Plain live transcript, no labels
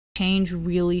change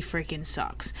really freaking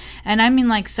sucks. And I mean,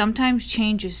 like, sometimes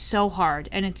change is so hard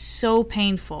and it's so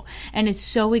painful and it's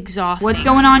so exhausting. What's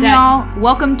going on, y'all?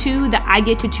 Welcome to the I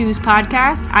Get to Choose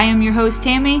podcast. I am your host,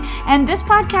 Tammy, and this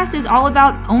podcast is all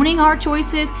about owning our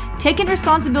choices, taking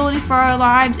responsibility for our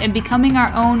lives, and becoming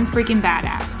our own freaking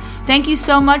badass. Thank you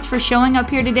so much for showing up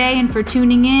here today and for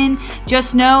tuning in.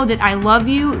 Just know that I love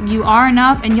you. You are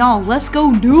enough. And y'all, let's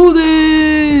go do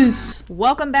this.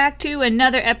 Welcome back to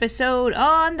another episode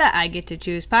on the I Get to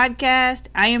Choose podcast.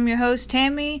 I am your host,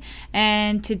 Tammy.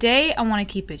 And today I want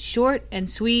to keep it short and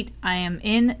sweet. I am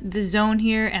in the zone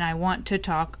here and I want to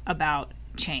talk about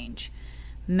change.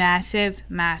 Massive,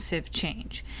 massive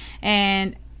change.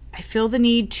 And I feel the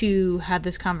need to have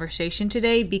this conversation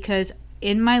today because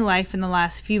in my life in the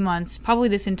last few months, probably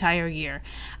this entire year,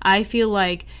 I feel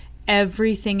like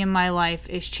everything in my life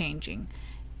is changing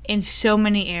in so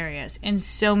many areas, in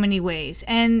so many ways.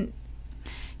 And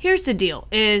here's the deal,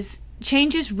 is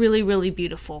change is really, really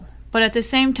beautiful. But at the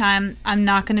same time, I'm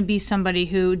not going to be somebody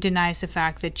who denies the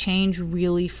fact that change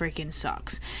really freaking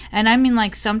sucks. And I mean,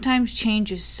 like, sometimes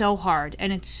change is so hard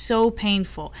and it's so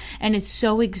painful and it's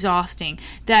so exhausting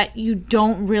that you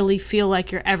don't really feel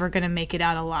like you're ever going to make it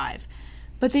out alive.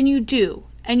 But then you do,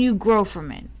 and you grow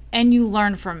from it, and you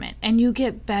learn from it, and you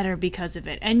get better because of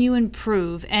it, and you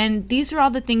improve. And these are all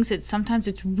the things that sometimes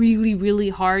it's really, really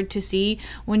hard to see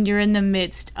when you're in the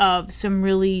midst of some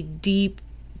really deep,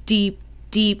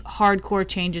 hardcore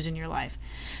changes in your life.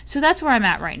 So that's where I'm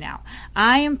at right now.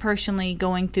 I am personally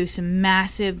going through some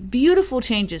massive, beautiful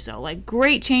changes though, like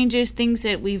great changes, things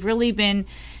that we've really been,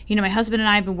 my husband and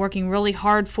I have been working really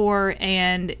hard for.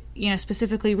 And,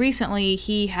 specifically recently,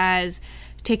 he has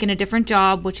taken a different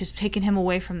job, which has taken him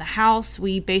away from the house.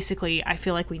 I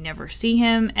feel like we never see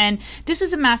him. And this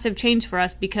is a massive change for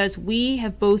us because we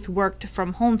have both worked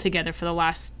from home together for the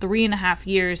last 3.5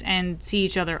 years and see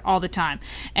each other all the time.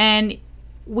 And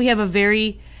we have a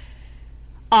very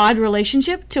odd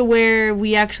relationship to where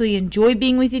we actually enjoy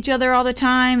being with each other all the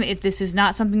time. This is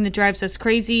not something that drives us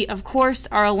crazy. Of course,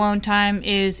 our alone time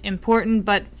is important,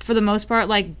 but for the most part,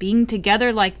 like, being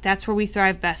together, like, that's where we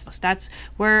thrive best. That's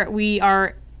where we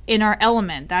are in our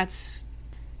element. That's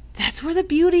where the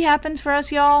beauty happens for us,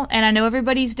 y'all. And I know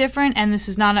everybody's different, and this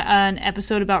is not an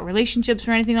episode about relationships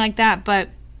or anything like that, but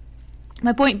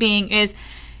my point being is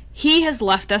he has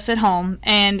left us at home,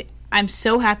 and I'm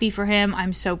so happy for him.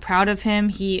 I'm so proud of him.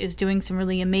 He is doing some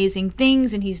really amazing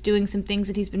things, and he's doing some things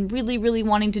that he's been really, really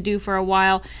wanting to do for a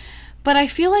while. But I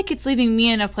feel like it's leaving me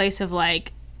in a place of,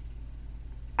 like,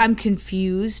 I'm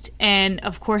confused, and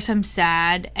of course I'm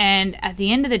sad, and at the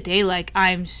end of the day, like,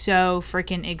 I'm so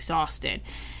freaking exhausted.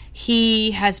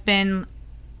 He has been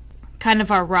kind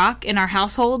of our rock in our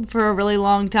household for a really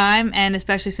long time, and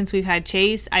especially since we've had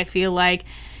Chase, I feel like,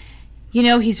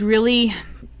 he's really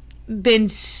been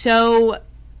so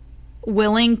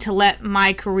willing to let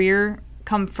my career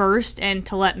come first and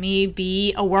to let me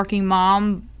be a working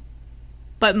mom,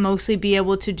 but mostly be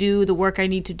able to do the work I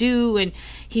need to do. And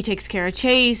he takes care of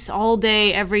Chase all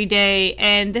day, every day.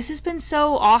 And this has been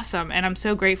so awesome. And I'm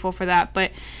so grateful for that.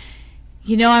 But,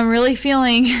 I'm really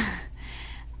feeling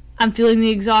the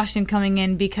exhaustion coming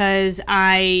in because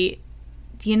I'm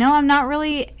not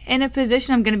really in a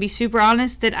position, I'm going to be super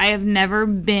honest, that I have never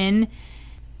been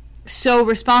so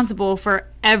responsible for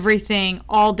everything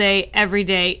all day, every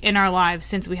day in our lives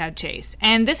since we had Chase.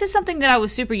 And this is something that I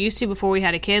was super used to before we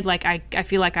had a kid. Like, I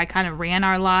feel like I kind of ran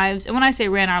our lives. And when I say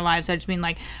ran our lives, I just mean,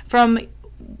 like, from,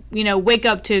 wake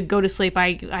up to go to sleep,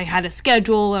 I had a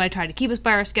schedule, and I tried to keep us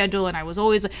by our schedule, and I was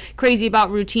always crazy about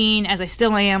routine, as I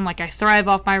still am. Like, I thrive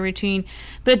off my routine.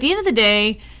 But at the end of the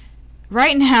day,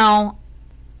 right now,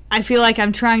 I feel like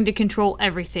I'm trying to control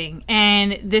everything,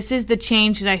 and this is the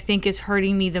change that I think is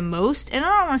hurting me the most. And I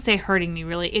don't want to say hurting me,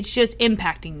 really. It's just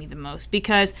impacting me the most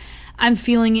because I'm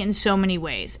feeling it in so many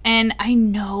ways. And I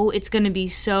know it's going to be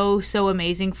so, so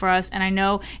amazing for us, and I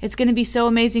know it's going to be so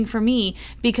amazing for me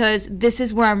because this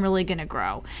is where I'm really going to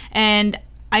grow. And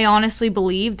I honestly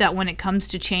believe that when it comes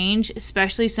to change,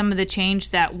 especially some of the change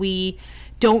that we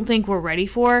don't think we're ready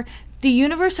for, the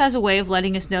universe has a way of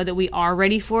letting us know that we are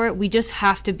ready for it. We just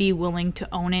have to be willing to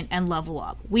own it and level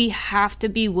up. We have to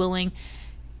be willing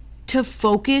to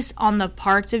focus on the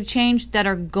parts of change that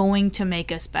are going to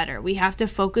make us better. We have to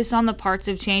focus on the parts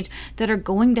of change that are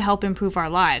going to help improve our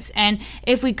lives. And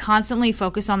if we constantly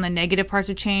focus on the negative parts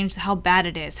of change, how bad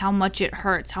it is, how much it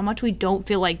hurts, how much we don't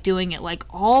feel like doing it, like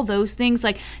all those things,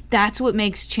 like that's what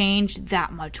makes change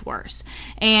that much worse.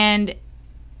 And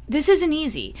this isn't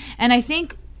easy. And I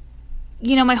think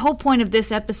my whole point of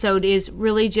this episode is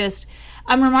really just,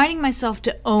 I'm reminding myself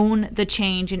to own the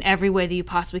change in every way that you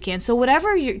possibly can. So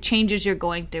whatever changes you're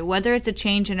going through, whether it's a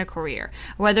change in a career,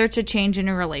 whether it's a change in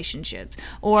a relationship,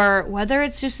 or whether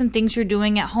it's just some things you're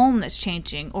doing at home that's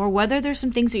changing, or whether there's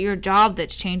some things at your job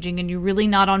that's changing and you're really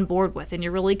not on board with and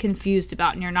you're really confused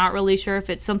about and you're not really sure if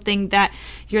it's something that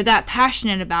you're that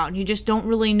passionate about and you just don't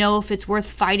really know if it's worth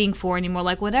fighting for anymore.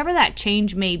 Like whatever that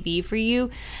change may be for you,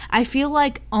 I feel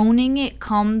like owning it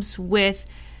comes with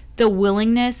the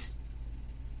willingness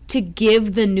to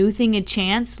give the new thing a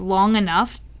chance long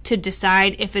enough to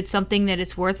decide if it's something that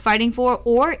it's worth fighting for,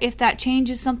 or if that change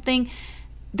is something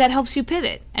that helps you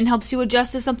pivot and helps you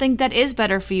adjust to something that is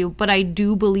better for you. But I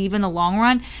do believe in the long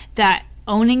run that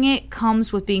owning it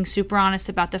comes with being super honest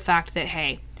about the fact that,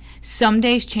 hey, some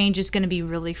days change is going to be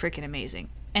really freaking amazing.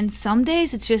 And some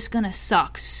days it's just going to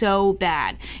suck so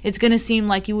bad. It's going to seem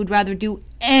like you would rather do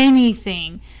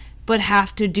anything but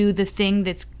have to do the thing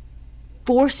that's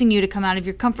forcing you to come out of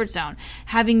your comfort zone,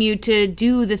 having you to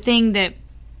do the thing that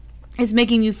is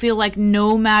making you feel like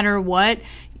no matter what,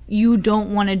 you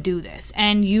don't want to do this.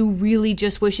 And you really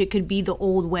just wish it could be the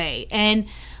old way. And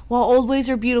while old ways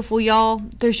are beautiful, y'all,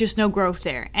 there's just no growth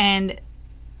there. And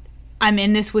I'm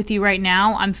in this with you right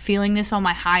now. I'm feeling this on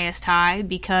my highest high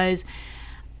because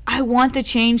I want the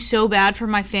change so bad for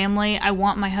my family. I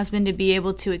want my husband to be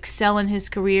able to excel in his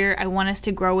career. I want us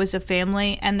to grow as a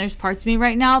family. And there's parts of me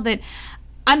right now that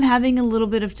I'm having a little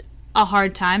bit of a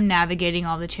hard time navigating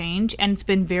all the change. And it's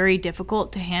been very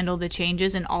difficult to handle the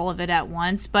changes and all of it at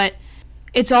once. But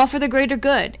it's all for the greater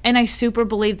good. And I super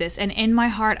believe this. And in my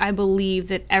heart, I believe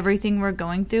that everything we're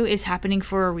going through is happening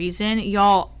for a reason.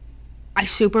 Y'all, I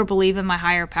super believe in my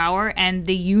higher power, and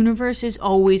the universe is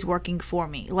always working for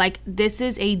me. Like, this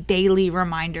is a daily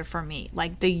reminder for me.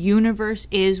 Like, the universe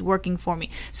is working for me.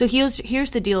 So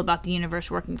here's the deal about the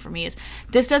universe working for me is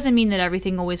this doesn't mean that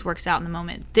everything always works out in the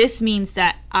moment. This means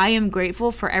that I am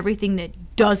grateful for everything that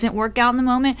doesn't work out in the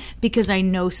moment because I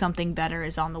know something better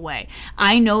is on the way.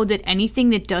 I know that anything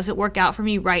that doesn't work out for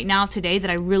me right now today that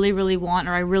I really, really want,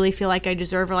 or I really feel like I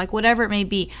deserve, or like whatever it may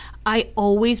be, I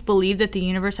always believe that the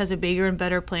universe has a bigger and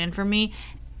better plan for me.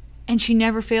 And she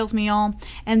never fails me, y'all.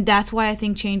 And that's why I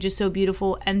think change is so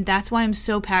beautiful. And that's why I'm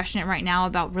so passionate right now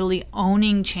about really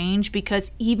owning change,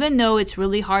 because even though it's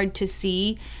really hard to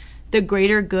see the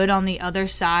greater good on the other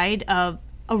side of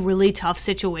a really tough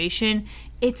situation,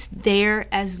 it's there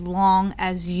as long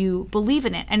as you believe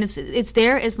in it. And it's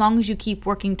there as long as you keep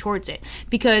working towards it.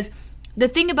 Because the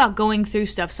thing about going through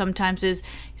stuff sometimes is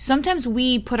sometimes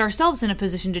we put ourselves in a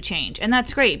position to change. And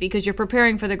that's great because you're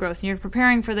preparing for the growth and you're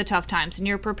preparing for the tough times and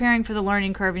you're preparing for the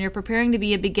learning curve and you're preparing to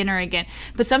be a beginner again.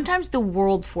 But sometimes the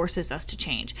world forces us to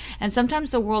change. And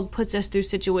sometimes the world puts us through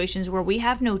situations where we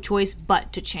have no choice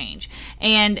but to change.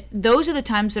 And those are the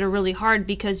times that are really hard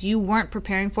because you weren't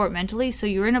preparing for it mentally. So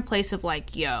you're in a place of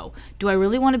like, yo, do I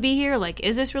really want to be here? Like,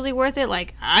 is this really worth it?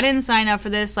 Like, I didn't sign up for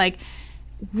this. Like,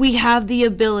 we have the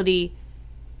ability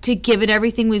to give it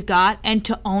everything we've got and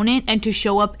to own it and to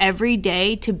show up every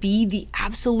day to be the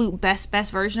absolute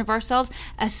best version of ourselves,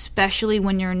 especially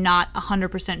when you're not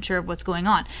 100% sure of what's going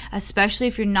on, especially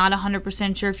if you're not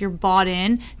 100% sure if you're bought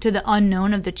in to the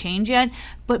unknown of the change yet,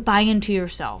 but buy into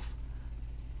yourself.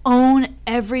 Own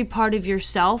every part of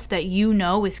yourself that you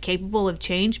know is capable of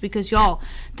change, because y'all,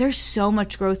 there's so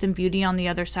much growth and beauty on the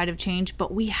other side of change,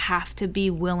 but we have to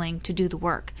be willing to do the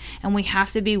work, and we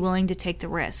have to be willing to take the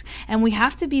risk, and we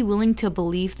have to be willing to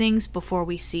believe things before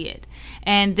we see it.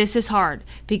 And this is hard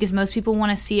because most people want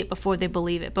to see it before they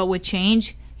believe it, but with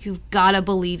change, you've got to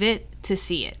believe it to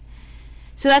see it.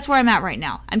 So that's where I'm at right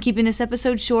now. I'm keeping this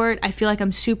episode short. I feel like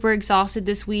I'm super exhausted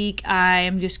this week.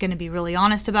 I'm just going to be really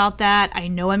honest about that. I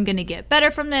know I'm going to get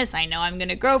better from this. I know I'm going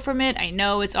to grow from it. I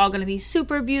know it's all going to be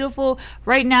super beautiful.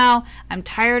 Right now, I'm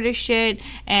tired as shit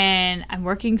and I'm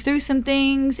working through some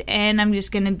things, and I'm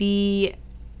just going to be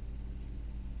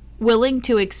willing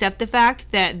to accept the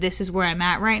fact that this is where I'm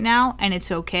at right now, and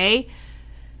it's okay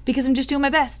because I'm just doing my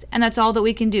best, and that's all that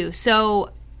we can do.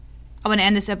 So I want to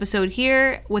end this episode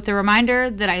here with a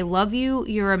reminder that I love you.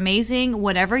 You're amazing.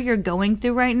 Whatever you're going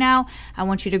through right now, I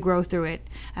want you to grow through it.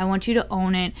 I want you to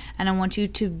own it, and I want you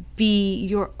to be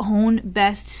your own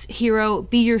best hero,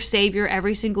 be your savior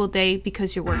every single day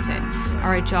because you're worth it. All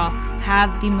right, y'all.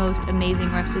 Have the most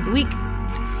amazing rest of the week.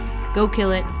 Go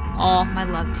kill it. All my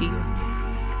love to you.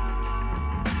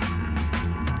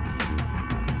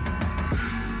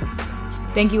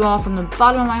 Thank you all from the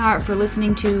bottom of my heart for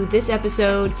listening to this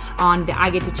episode on the I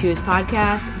Get to Choose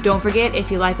podcast. Don't forget,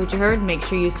 if you like what you heard, make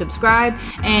sure you subscribe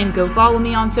and go follow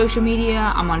me on social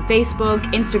media. I'm on Facebook,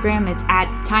 Instagram. It's at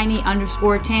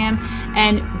 @tiny_Tam.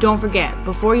 And don't forget,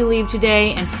 before you leave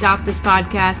today and stop this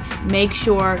podcast, make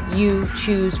sure you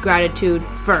choose gratitude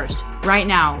first. Right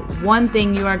now, one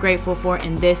thing you are grateful for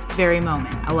in this very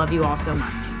moment. I love you all so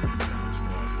much.